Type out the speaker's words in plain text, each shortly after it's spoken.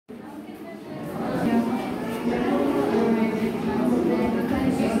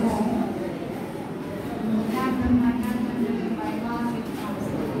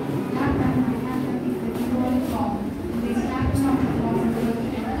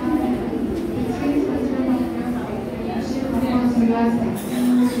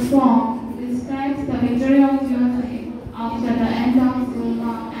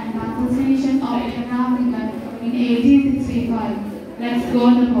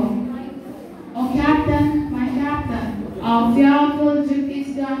O Captain, my Captain, our fearful ship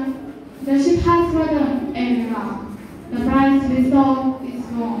is done. The ship has weathered every round. The prize we saw is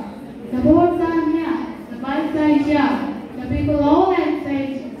gone. The boats are near, the bikes are here. The people all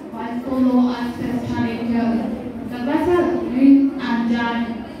excited, while solo us are standing here. The vessel wins and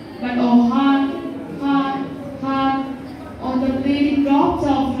died, but oh heart, heart, heart, oh the bleeding drops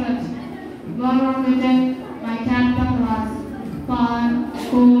of blood. Were on the deck, my Captain was fallen,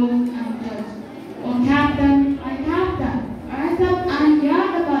 cold, and dead. Oh Captain, my Captain, rise up and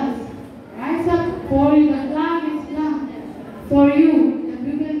hear the buzz. Rise up, for you the flag is flung. For you, the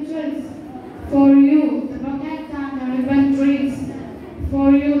bugle trills. For you, the rockets and the ribbon trees.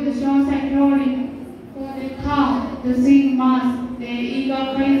 For you, the shores are roaring. For the car, the sea mast, their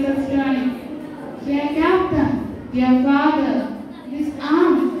eager faces turning. Dear Captain, dear Father, this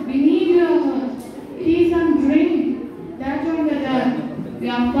arm, we need your hurt. It is a dream that on the dirt we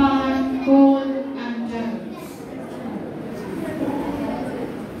are fallen, cold, and dead.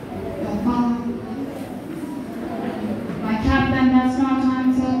 Your father. My Captain does not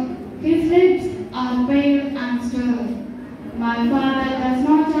answer. His lips are pale and still. My father does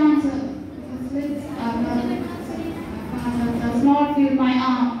not answer. His lips are pale. My father does not feel my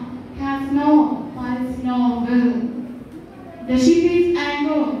arm. Has no pulse, no will. The ship is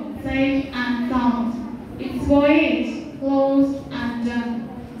anchored, safe and sound. Its voyage closed and done.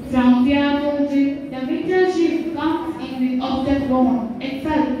 From fearful ship, the victor ship comes in with object borne,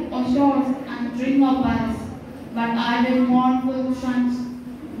 itself or shores and dream of us. But I will mournful shunt,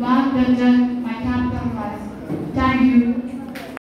 walk the deck,